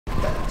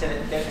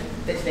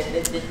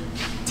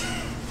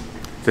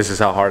This is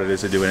how hard it is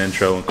to do an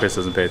intro when Chris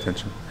doesn't pay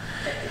attention.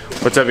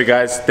 What's up, you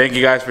guys? Thank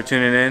you guys for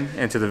tuning in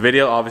into the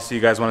video. Obviously,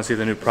 you guys want to see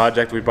the new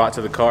project we brought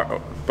to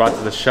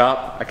the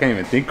shop. I can't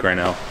even think right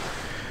now.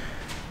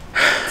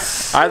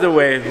 Either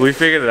way, we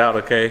figured it out.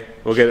 Okay,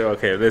 we'll get it.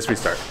 Okay, let's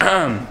restart.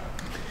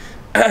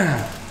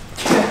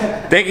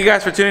 Thank you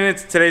guys for tuning in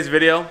to today's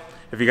video.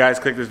 If you guys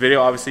click this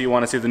video, obviously you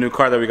want to see the new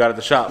car that we got at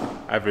the shop.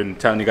 I've been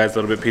telling you guys a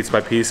little bit piece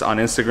by piece on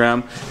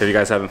Instagram. If you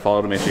guys haven't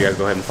followed, make sure you guys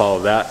go ahead and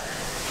follow that.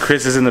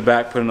 Chris is in the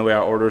back putting away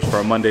our orders for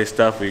our Monday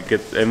stuff. We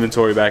get the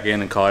inventory back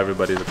in and call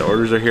everybody that the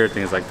orders are here,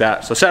 things like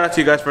that. So shout out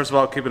to you guys, first of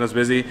all, keeping us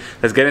busy.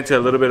 Let's get into a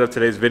little bit of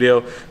today's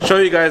video. Show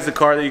you guys the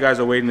car that you guys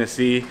are waiting to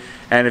see.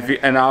 And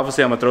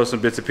obviously I'm gonna throw some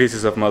bits and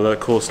pieces of my little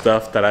cool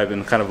stuff that I've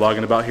been kind of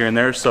vlogging about here and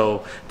there.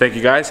 So thank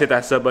you guys. Hit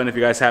that sub button if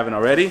you guys haven't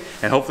already.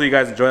 And hopefully you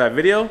guys enjoy that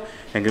video.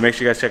 And make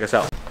sure you guys check us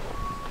out.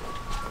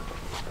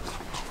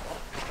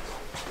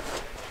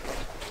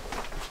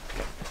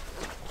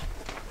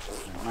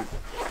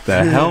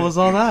 The hell was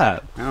all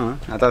that? I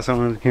don't know. I thought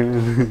someone came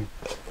in.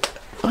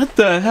 What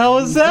the hell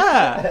is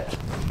that?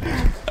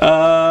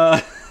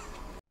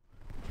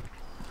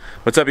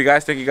 What's up, you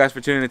guys? Thank you guys for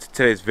tuning into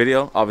today's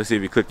video. Obviously,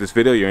 if you click this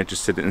video, you're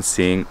interested in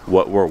seeing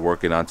what we're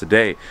working on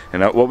today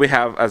and what we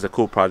have as a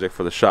cool project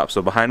for the shop.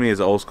 So behind me is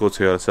an old school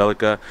Toyota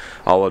Celica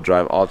all-wheel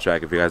drive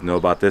all-track. If you guys know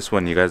about this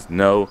one, you guys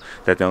know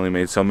that they only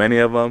made so many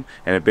of them,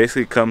 and it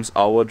basically comes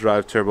all-wheel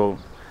drive turbo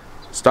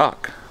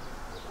stock.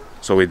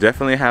 So we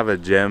definitely have a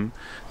gem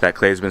that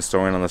Clay's been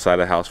storing on the side of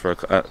the house for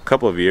a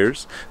couple of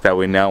years that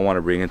we now want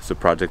to bring into the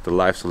project to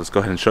life. So let's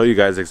go ahead and show you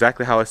guys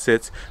exactly how it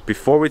sits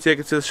before we take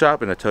it to the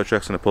shop, and the tow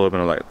truck's going to pull up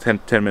in like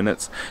 10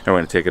 minutes and we're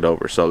going to take it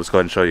over. So let's go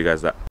ahead and show you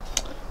guys that.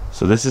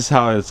 So this is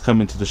how it's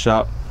coming to the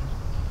shop.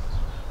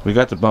 We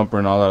got the bumper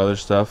and all that other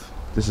stuff.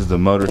 This is the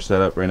motor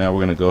setup right now.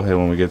 We're going to go ahead,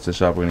 when we get to the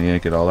shop, we're going to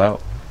yank it all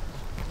out.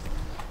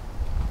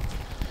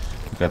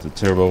 We got the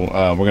turbo.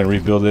 We're going to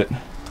rebuild it.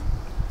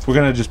 We're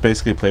going to just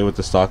basically play with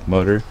the stock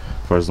motor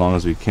for as long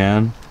as we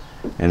can,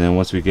 and then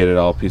once we get it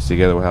all pieced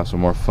together, we'll have some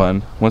more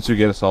fun. Once we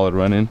get a solid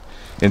running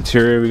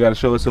interior, we got to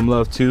show it some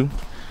love too.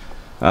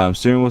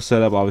 Steering wheel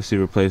setup, obviously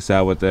replace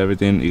that with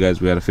everything. You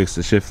guys, we got to fix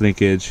the shift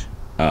linkage.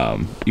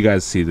 You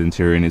guys see the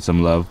interior needs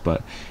some love,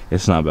 but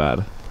it's not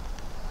bad.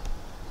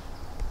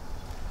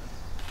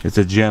 It's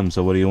a gem,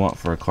 so what do you want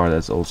for a car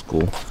that's old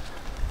school?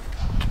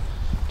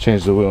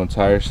 Change the wheel and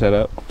tire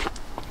setup.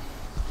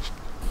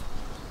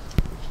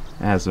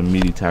 It has some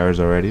meaty tires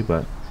already,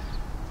 but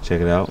check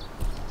it out.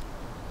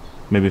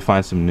 Maybe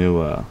find some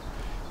new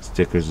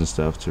stickers and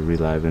stuff to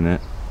reliven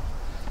it.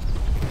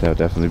 That would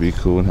definitely be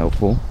cool and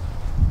helpful.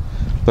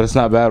 But it's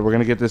not bad. We're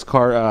gonna get this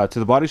car to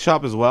the body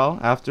shop as well.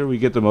 After we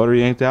get the motor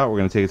yanked out, we're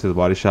gonna take it to the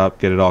body shop,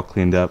 get it all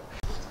cleaned up.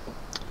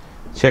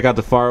 Check out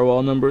the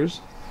firewall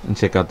numbers and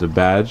check out the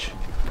badge.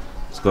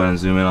 Let's go ahead and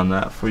zoom in on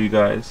that for you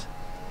guys.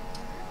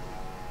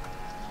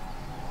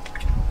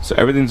 So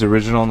everything's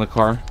original in the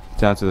car,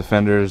 down to the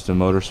fenders, the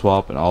motor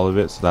swap, and all of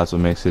it. So that's what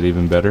makes it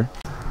even better.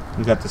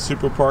 We got the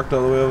Super parked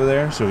all the way over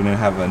there, so we're gonna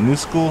have a new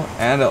school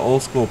and an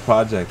old school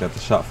project at the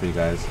shop for you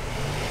guys.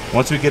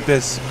 Once we get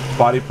this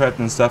body prepped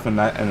and stuff, and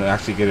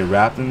actually get it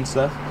wrapped and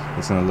stuff,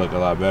 it's gonna look a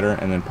lot better,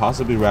 and then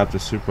possibly wrap the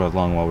Super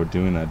along while we're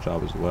doing that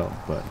job as well.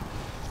 But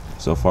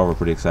so far, we're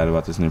pretty excited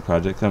about this new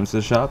project coming to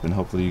the shop, and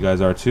hopefully you guys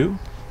are too.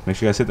 Make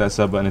sure you guys hit that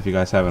sub button if you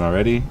guys haven't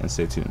already, and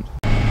stay tuned.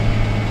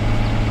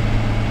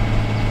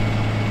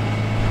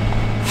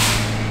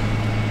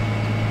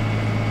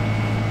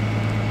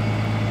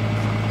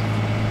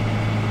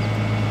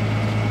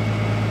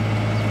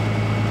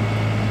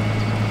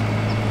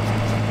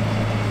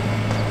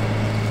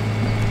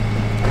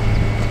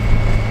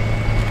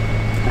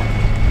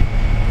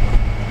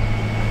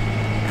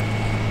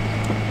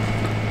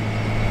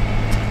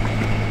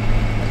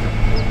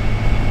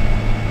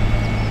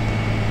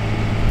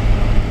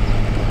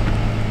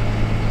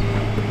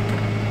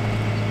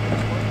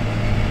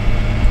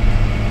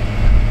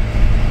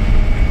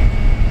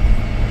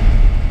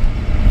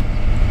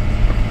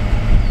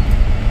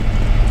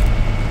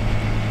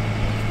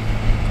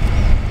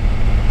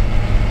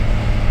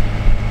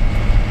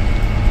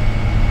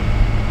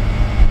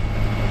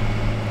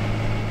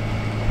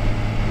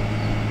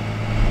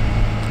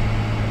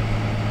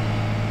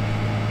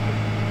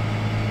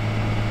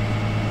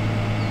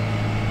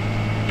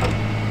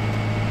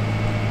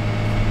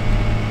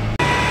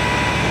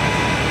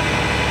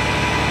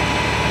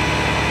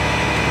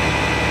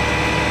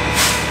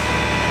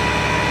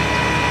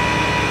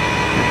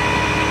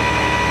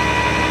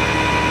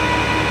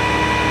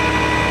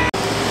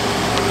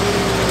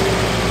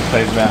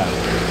 Plays mad.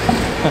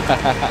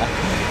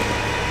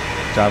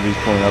 Johnny's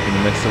pulling up in the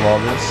midst of all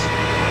this.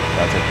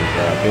 I'll take the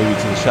baby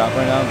to the shop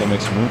right now, go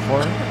make some room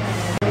for her.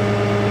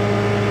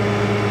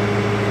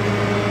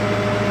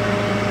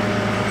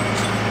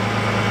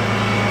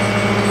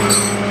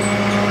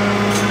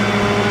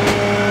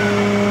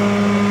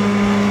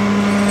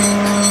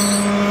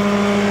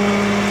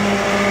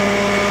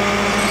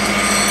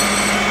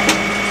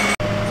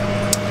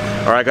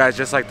 Alright guys,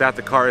 just like that,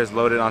 the car is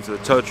loaded onto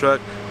the tow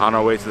truck on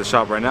our way to the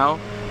shop right now.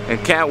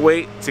 And can't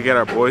wait to get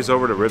our boys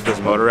over to rip this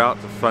motor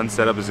out. The fun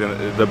setup is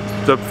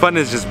the fun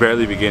is just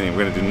barely beginning.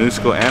 We're gonna do new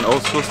school and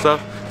old school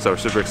stuff, so we're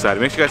super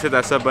excited. Make sure you guys hit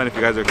that sub button if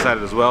you guys are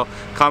excited as well.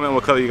 Comment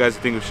what color you guys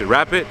think we should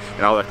wrap it,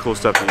 and all that cool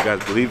stuff that you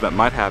guys believe that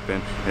might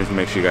happen. And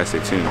make sure you guys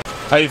stay tuned.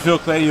 How you feel,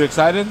 Clay? You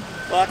excited?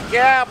 Fuck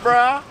yeah,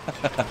 bro.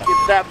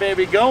 Get that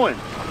baby going.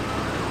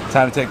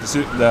 Time to take the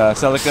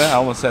Celica. I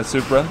almost said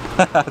Supra.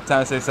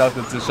 Time to take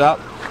Celica to the shop.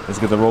 Let's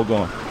get the roll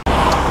going.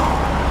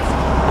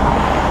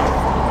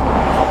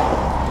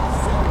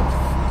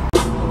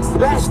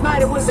 Last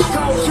night it was a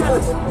cold killer.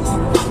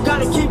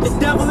 Gotta keep the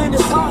devil in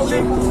his hole,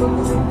 nigga.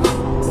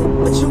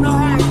 But you know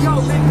how it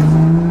go, nigga.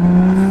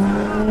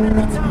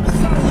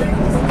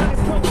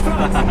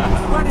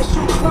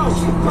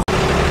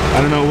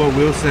 I don't know what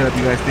wheel setup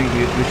you guys think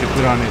we should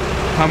put on it.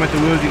 Comment the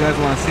wheels you guys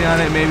want to see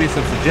on it, maybe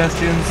some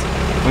suggestions.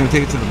 We're gonna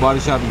take it to the body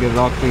shop and get it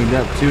all cleaned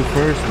up too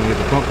first, and get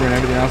the bumper and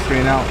everything else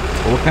straightened out.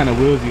 But what kind of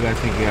wheels do you guys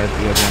think you guys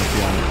want to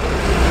see on it?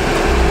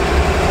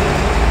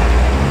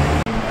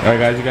 Alright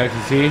guys, you guys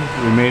can see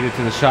we made it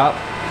to the shop.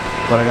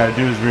 What I gotta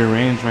do is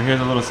rearrange. Right here's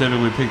a little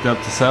Civic we picked up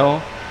to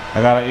sell.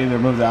 I gotta either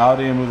move the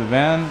Audi or move the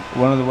van.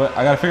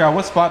 I gotta figure out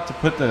what spot to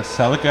put the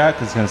Celica at,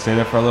 because it's gonna stay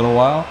there for a little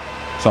while.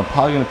 So I'm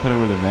probably gonna put it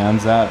where the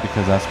van's at,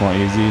 because that's more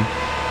easy.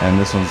 And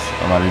this one's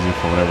a lot easier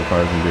for whatever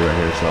cars can be right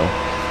here. So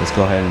let's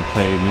go ahead and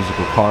play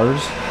musical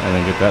cars and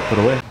then get that put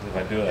away. If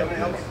I do it like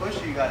help me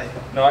push, or you got it?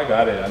 No, I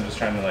got it. I'm just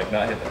trying to like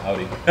not hit the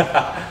Audi.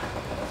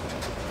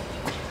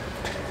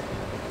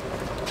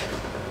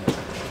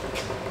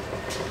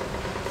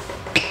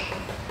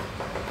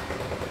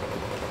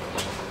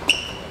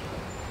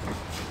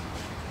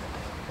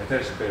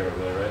 There's clear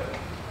over there, right?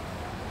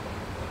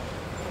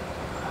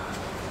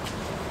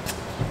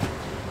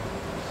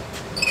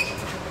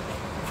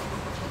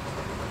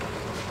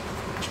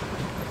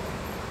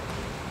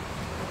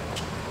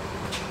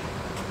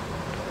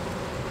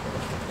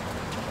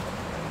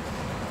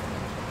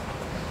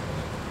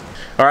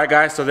 Alright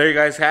guys, so there you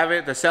guys have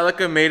it. The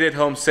Celica made it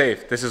home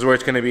safe. This is where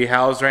it's going to be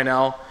housed right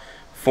now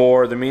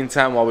for the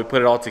meantime while we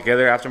put it all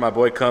together. After my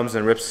boy comes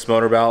and rips this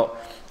motor out,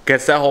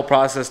 gets that whole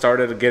process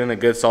started of getting a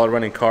good solid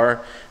running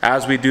car.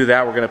 As we do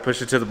that, we're going to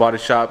push it to the body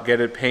shop,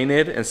 get it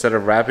painted instead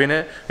of wrapping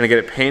it. Going to get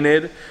it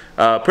painted.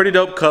 Pretty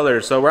dope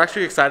colors. So we're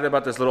actually excited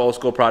about this little old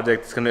school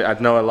project. I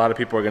know a lot of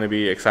people are going to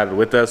be excited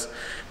with us.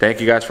 Thank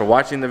you guys for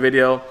watching the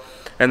video.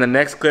 And the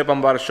next clip I'm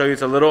about to show you,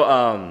 it's a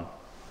little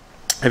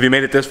if you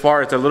made it this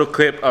far, it's a little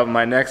clip of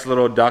my next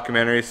little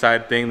documentary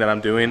side thing that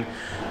I'm doing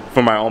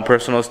for my own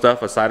personal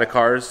stuff aside of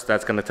cars.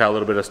 That's going to tell a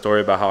little bit of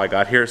story about how I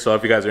got here. So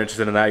if you guys are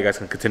interested in that, you guys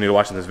can continue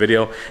watching this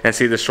video and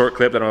see this short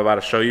clip that I'm about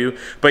to show you.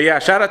 But yeah,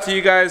 shout out to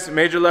you guys.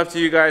 Major love to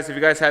you guys. If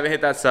you guys haven't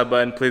hit that sub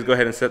button, please go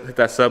ahead and hit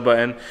that sub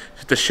button.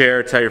 Hit the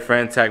share, tell your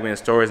friends, tag me in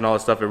stories and all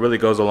this stuff. It really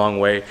goes a long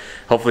way.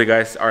 Hopefully you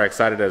guys are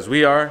excited as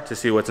we are to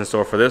see what's in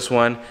store for this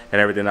one and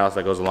everything else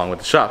that goes along with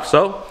the shop.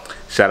 So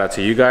shout out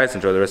to you guys.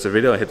 Enjoy the rest of the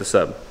video and hit the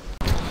sub.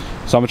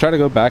 So I'm gonna try to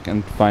go back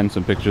and find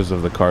some pictures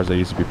of the cars that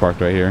used to be parked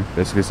right here.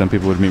 Basically, some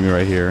people would meet me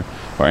right here,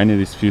 or any of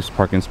these few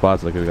parking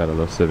spots. Like we got a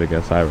little Civic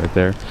Si right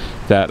there,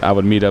 that I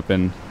would meet up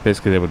and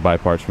basically they would buy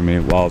parts from me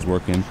while I was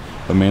working.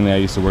 But mainly I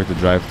used to work the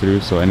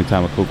drive-through, so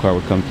anytime a cool car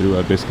would come through,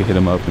 I'd basically hit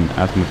them up and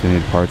ask them if they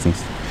needed parts and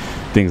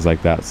things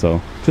like that.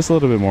 So just a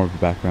little bit more of a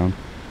background.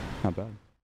 Not bad.